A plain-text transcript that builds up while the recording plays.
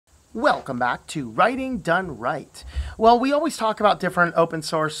Welcome back to Writing Done Right. Well, we always talk about different open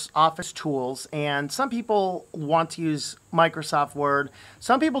source Office tools, and some people want to use Microsoft Word.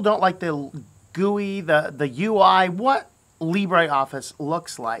 Some people don't like the GUI, the UI, what LibreOffice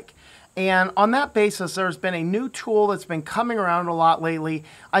looks like. And on that basis, there's been a new tool that's been coming around a lot lately.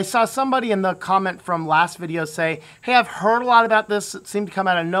 I saw somebody in the comment from last video say, hey, I've heard a lot about this. It seemed to come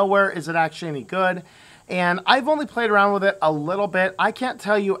out of nowhere. Is it actually any good? And I've only played around with it a little bit. I can't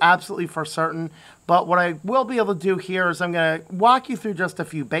tell you absolutely for certain, but what I will be able to do here is I'm going to walk you through just a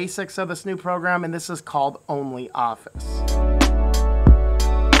few basics of this new program, and this is called OnlyOffice.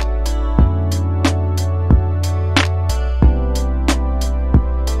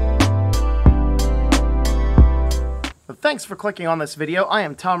 Thanks for clicking on this video. I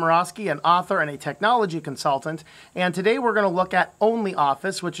am Tom Morosky, an author and a technology consultant, and today we're going to look at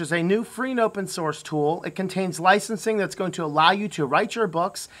OnlyOffice, which is a new free and open source tool. It contains licensing that's going to allow you to write your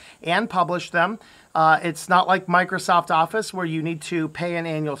books and publish them. It's not like Microsoft Office where you need to pay an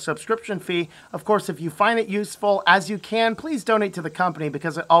annual subscription fee. Of course, if you find it useful, as you can, please donate to the company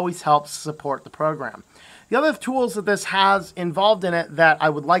because it always helps support the program. The other tools that this has involved in it that I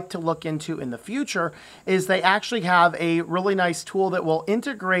would like to look into in the future is they actually have a really nice tool that will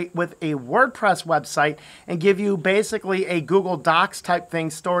integrate with a WordPress website and give you basically a Google Docs type thing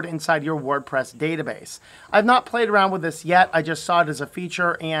stored inside your WordPress database. I've not played around with this yet. I just saw it as a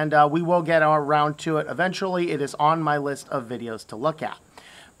feature, and we will get around to it eventually. It is on my list of videos to look at.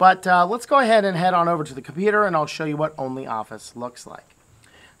 But let's go ahead and head on over to the computer, and I'll show you what OnlyOffice looks like.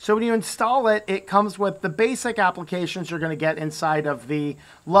 So when you install it, it comes with the basic applications you're going to get inside of the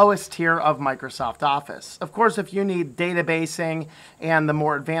lowest tier of Microsoft Office. Of course, if you need databasing and the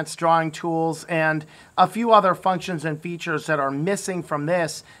more advanced drawing tools and a few other functions and features that are missing from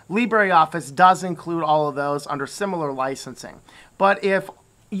this, LibreOffice does include all of those under similar licensing. But if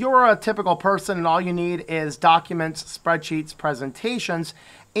you're a typical person and all you need is documents, spreadsheets, presentations,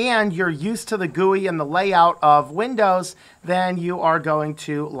 and you're used to the GUI and the layout of Windows, then you are going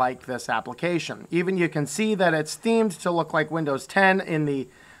to like this application. Even you can see that it's themed to look like Windows 10 in the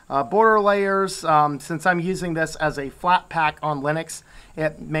border layers. Since I'm using this as a flat pack on Linux,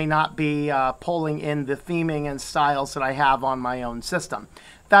 it may not be pulling in the theming and styles that I have on my own system.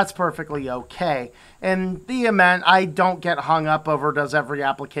 That's perfectly okay. In the event I don't get hung up over does every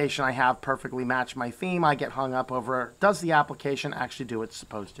application I have perfectly match my theme, I get hung up over does the application actually do what it's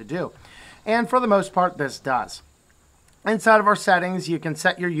supposed to do. And for the most part, this does. Inside of our settings, you can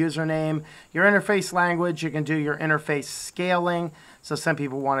set your username, your interface language, you can do your interface scaling. So some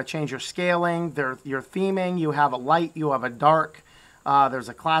people want to change your scaling, your theming, you have a light, you have a dark, there's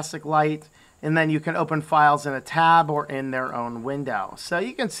a classic light. And then you can open files in a tab or in their own window. So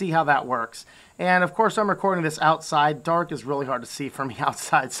you can see how that works. And of course, I'm recording this outside. Dark is really hard to see from me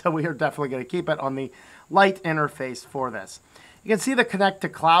outside, so we are definitely going to keep it on the light interface for this. You can see the Connect to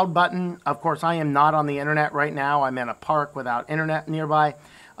Cloud button. Of course, I am not on the internet right now. I'm in a park without internet nearby.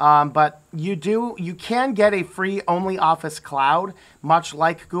 But you can get a free OnlyOffice cloud, much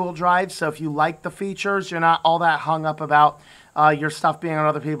like Google Drive. So if you like the features, you're not all that hung up about your stuff being on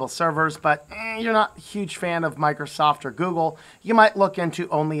other people's servers, but you're not a huge fan of Microsoft or Google, you might look into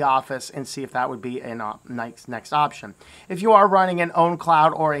OnlyOffice and see if that would be a next option. If you are running an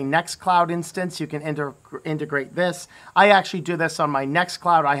OwnCloud or a Nextcloud instance, you can integrate this. I actually do this on my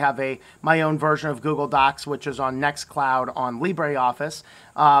Nextcloud. I have my own version of Google Docs, which is on Nextcloud on LibreOffice,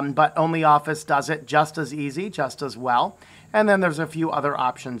 but OnlyOffice does it just as easy, just as well. And then there's a few other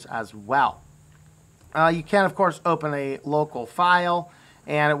options as well. You can, of course, open a local file,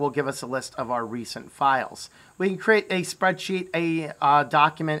 and it will give us a list of our recent files. We can create a spreadsheet, a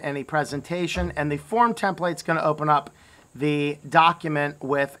document, and a presentation, and the form template is going to open up the document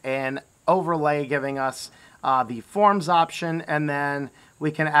with an overlay giving us the forms option, and then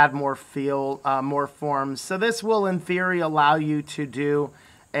we can add more forms. So this will, in theory, allow you to do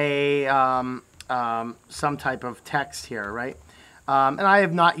some type of text here, right? And I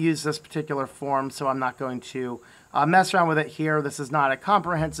have not used this particular form, so I'm not going to mess around with it here. This is not a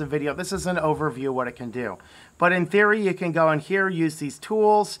comprehensive video. This is an overview of what it can do. But in theory, you can go in here, use these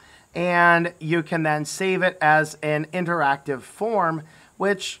tools, and you can then save it as an interactive form,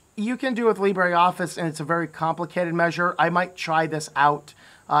 which you can do with LibreOffice, and it's a very complicated measure. I might try this out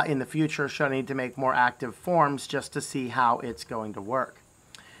in the future, should I need to make more active forms, just to see how it's going to work.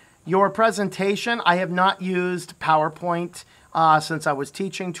 Your presentation, I have not used PowerPoint since I was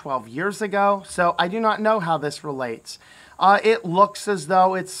teaching 12 years ago, so I do not know how this relates. It looks as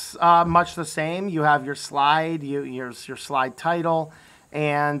though it's much the same. You have your slide, here's your slide title,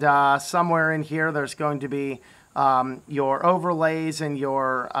 and somewhere in here there's going to be your overlays and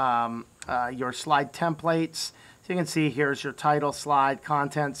your slide templates. So you can see here's your title slide,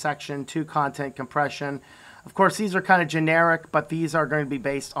 content section, to content compression. Of course, these are kind of generic, but these are going to be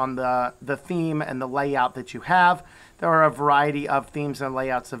based on the theme and the layout that you have. There are a variety of themes and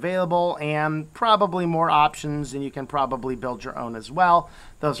layouts available, and probably more options, and you can probably build your own as well.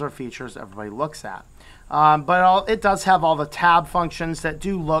 Those are features everybody looks at. But it does have all the tab functions that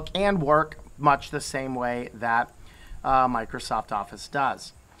do look and work much the same way that Microsoft Office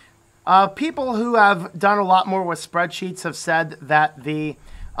does. People who have done a lot more with spreadsheets have said that the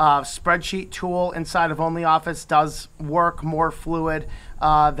spreadsheet tool inside of OnlyOffice does work more fluid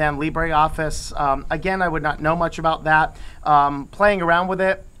than LibreOffice. Again, I would not know much about that. Playing around with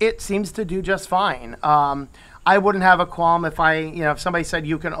it, it seems to do just fine. I wouldn't have a qualm if if somebody said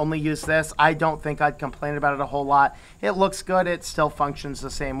you can only use this. I don't think I'd complain about it a whole lot. It looks good. It still functions the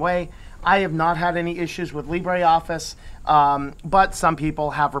same way. I have not had any issues with LibreOffice, but some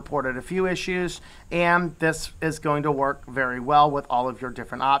people have reported a few issues, and this is going to work very well with all of your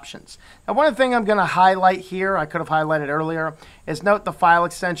different options. Now, one thing I'm going to highlight here, I could have highlighted earlier, is note the file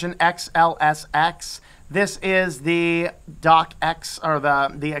extension XLSX. This is the DocX, or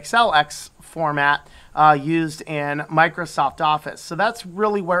the XLX format used in Microsoft Office. So that's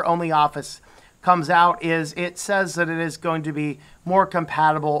really where OnlyOffice comes out. Is it says that it is going to be more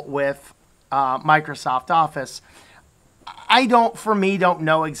compatible with Microsoft Office. I don't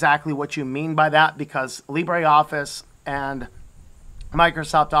know exactly what you mean by that, because LibreOffice and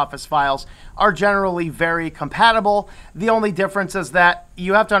Microsoft Office files are generally very compatible. The only difference is that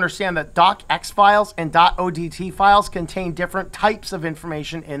you have to understand that DocX files and .odt files contain different types of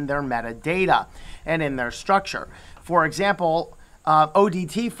information in their metadata and in their structure. For example,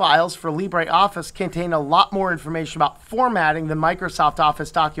 ODT files for LibreOffice contain a lot more information about formatting than Microsoft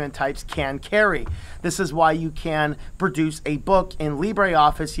Office document types can carry. This is why you can produce a book in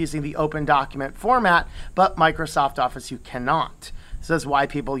LibreOffice using the open document format, but Microsoft Office you cannot. This is why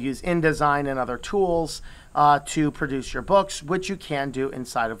people use InDesign and other tools to produce your books, which you can do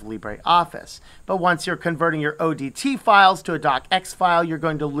inside of LibreOffice. But once you're converting your ODT files to a DocX file, you're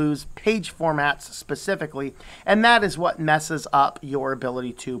going to lose page formats specifically, and that is what messes up your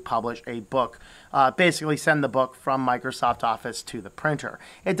ability to publish a book. Basically send the book from Microsoft Office to the printer.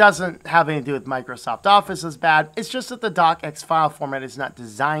 It doesn't have anything to do with Microsoft Office as bad. It's just that the DocX file format is not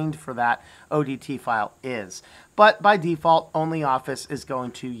designed for that. ODT file is. But by default, OnlyOffice is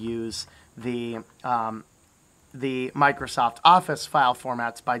going to use the Microsoft Office file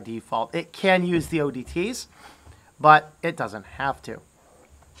formats by default. It can use the ODTs, but it doesn't have to.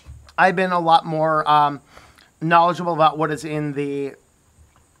 I've been a lot more knowledgeable about what is in the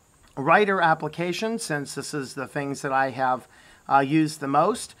Writer application, since this is the things that I have used the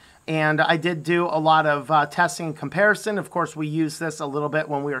most. And I did do a lot of testing and comparison. Of course, we used this a little bit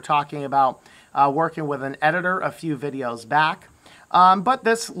when we were talking about working with an editor a few videos back. But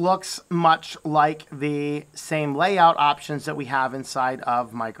this looks much like the same layout options that we have inside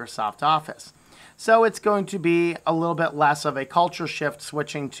of Microsoft Office. So it's going to be a little bit less of a culture shift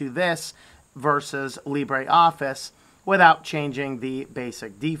switching to this versus LibreOffice without changing the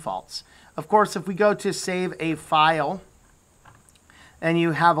basic defaults. Of course, if we go to save a file and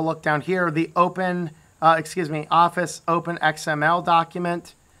you have a look down here, the Office Open XML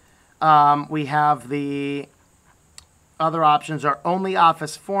document, we have the other options are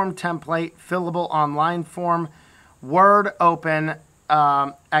OnlyOffice form template, fillable online form, Word open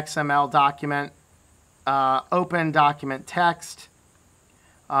XML document, open document text.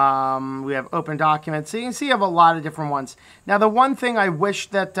 We have open documents. So you can see you have a lot of different ones. Now, the one thing I wish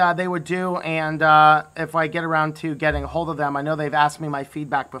that they would do, and if I get around to getting a hold of them, I know they've asked me my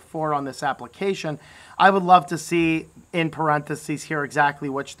feedback before on this application. I would love to see in parentheses here exactly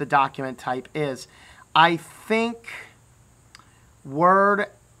which the document type is. I think Word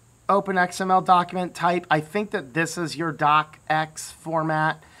open XML document type, I think that this is your DocX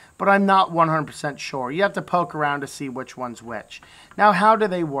format, but I'm not 100% sure. You have to poke around to see which one's which. Now, how do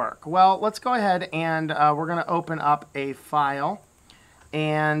they work? Well, let's go ahead and we're going to open up a file.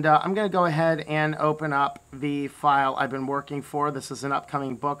 And I'm going to go ahead and open up the file I've been working for. This is an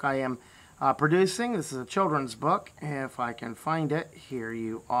upcoming book I am producing. This is a children's book. If I can find it, here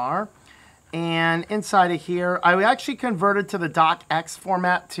you are. And inside of here, I actually converted to the DocX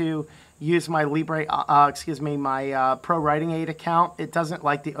format to use my my Pro Writing Aid account. It doesn't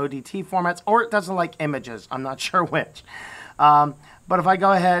like the ODT formats, or it doesn't like images. I'm not sure which. But if I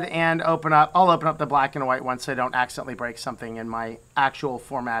go ahead and I'll open up the black and white one so I don't accidentally break something in my actual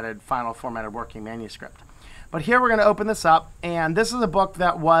final formatted working manuscript. But here we're going to open this up, and this is a book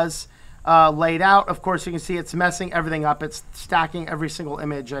that was laid out. Of course, you can see it's messing everything up. It's stacking every single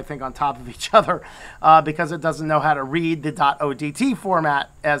image, I think, on top of each other because it doesn't know how to read the .odt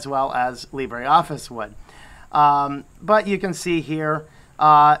format as well as LibreOffice would. But you can see here,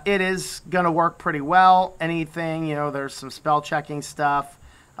 it is going to work pretty well. Anything, you know, there's some spell checking stuff,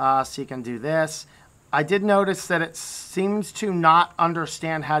 so you can do this. I did notice that it seems to not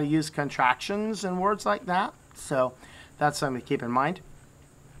understand how to use contractions and words like that, so that's something to keep in mind.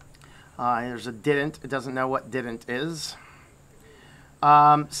 There's a didn't. It doesn't know what didn't is.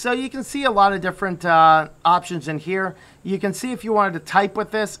 So you can see a lot of different options in here. You can see if you wanted to type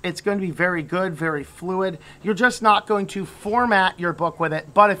with this, it's going to be very good, very fluid. You're just not going to format your book with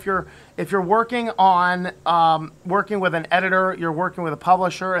it. But if you're working on working with an editor, you're working with a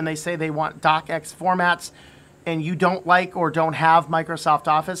publisher, and they say they want DocX formats, and you don't like or don't have Microsoft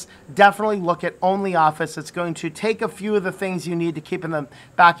Office, definitely look at OnlyOffice. It's going to take a few of the things you need to keep in the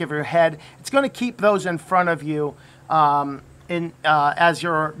back of your head. It's going to keep those in front of you as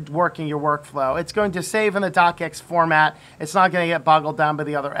you're working your workflow. It's going to save in the DocX format. It's not going to get boggled down by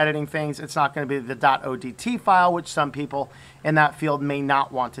the other editing things. It's not going to be the .odt file, which some people in that field may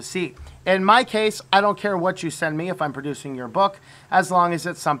not want to see. In my case, I don't care what you send me if I'm producing your book, as long as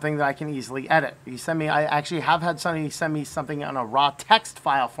it's something that I can easily edit. You send me, I actually have had somebody send me something on a raw text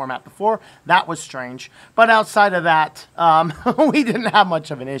file format before. That was strange. But outside of that, we didn't have much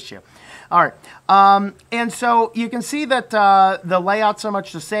of an issue. All right, and so you can see that the layouts are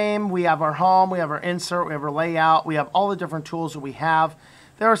much the same. We have our home, we have our insert, we have our layout, we have all the different tools that we have.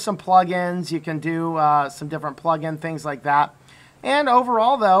 There are some plugins. You can do some different plugin things like that. And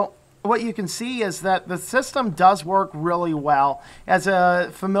overall, though, what you can see is that the system does work really well as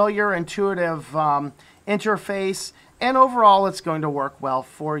a familiar, intuitive interface, and overall, it's going to work well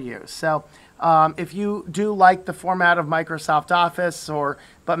for you. So if you do like the format of Microsoft Office,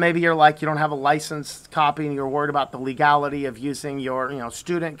 but maybe you're like, you don't have a licensed copy and you're worried about the legality of using your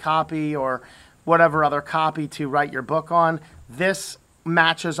student copy or whatever other copy to write your book on, this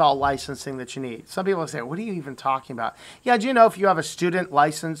matches all licensing that you need. Some people say, what are you even talking about? Yeah, do you know if you have a student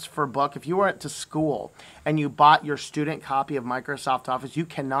license for a book, if you went to school and you bought your student copy of Microsoft Office, you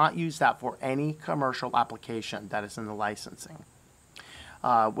cannot use that for any commercial application that is in the licensing,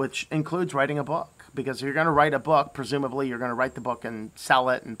 which includes writing a book. Because if you're going to write a book, presumably you're going to write the book and sell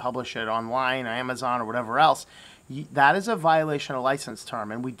it and publish it online, or Amazon, or whatever else. That is a violation of license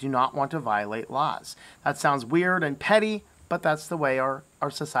term, and we do not want to violate laws. That sounds weird and petty, but that's the way our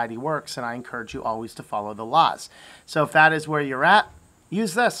society works, and I encourage you always to follow the laws. So if that is where you're at,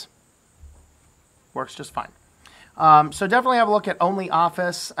 use this. Works just fine. So definitely have a look at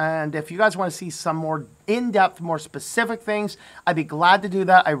OnlyOffice, and if you guys want to see some more in-depth, more specific things, I'd be glad to do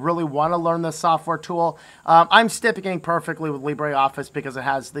that. I really want to learn this software tool. I'm sticking perfectly with LibreOffice because it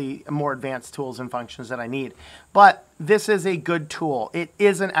has the more advanced tools and functions that I need. But this is a good tool. It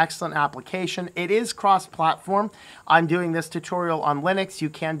is an excellent application. It is cross-platform. I'm doing this tutorial on Linux. You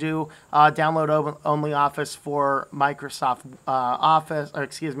can do download OnlyOffice for Microsoft Office, or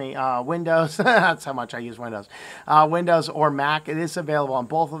excuse me, Windows. That's how much I use Windows. Windows or Mac. It is available on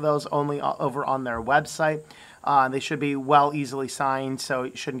both of those, only over on their website. They should be easily signed, so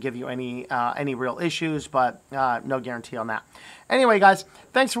it shouldn't give you any real issues, but no guarantee on that. Anyway, guys,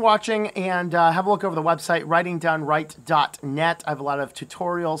 thanks for watching, and have a look over the website, WritingDoneRight.net. I have a lot of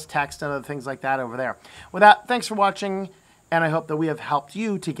tutorials, text, and other things like that over there. With that, thanks for watching, and I hope that we have helped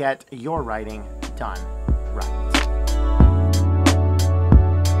you to get your writing done.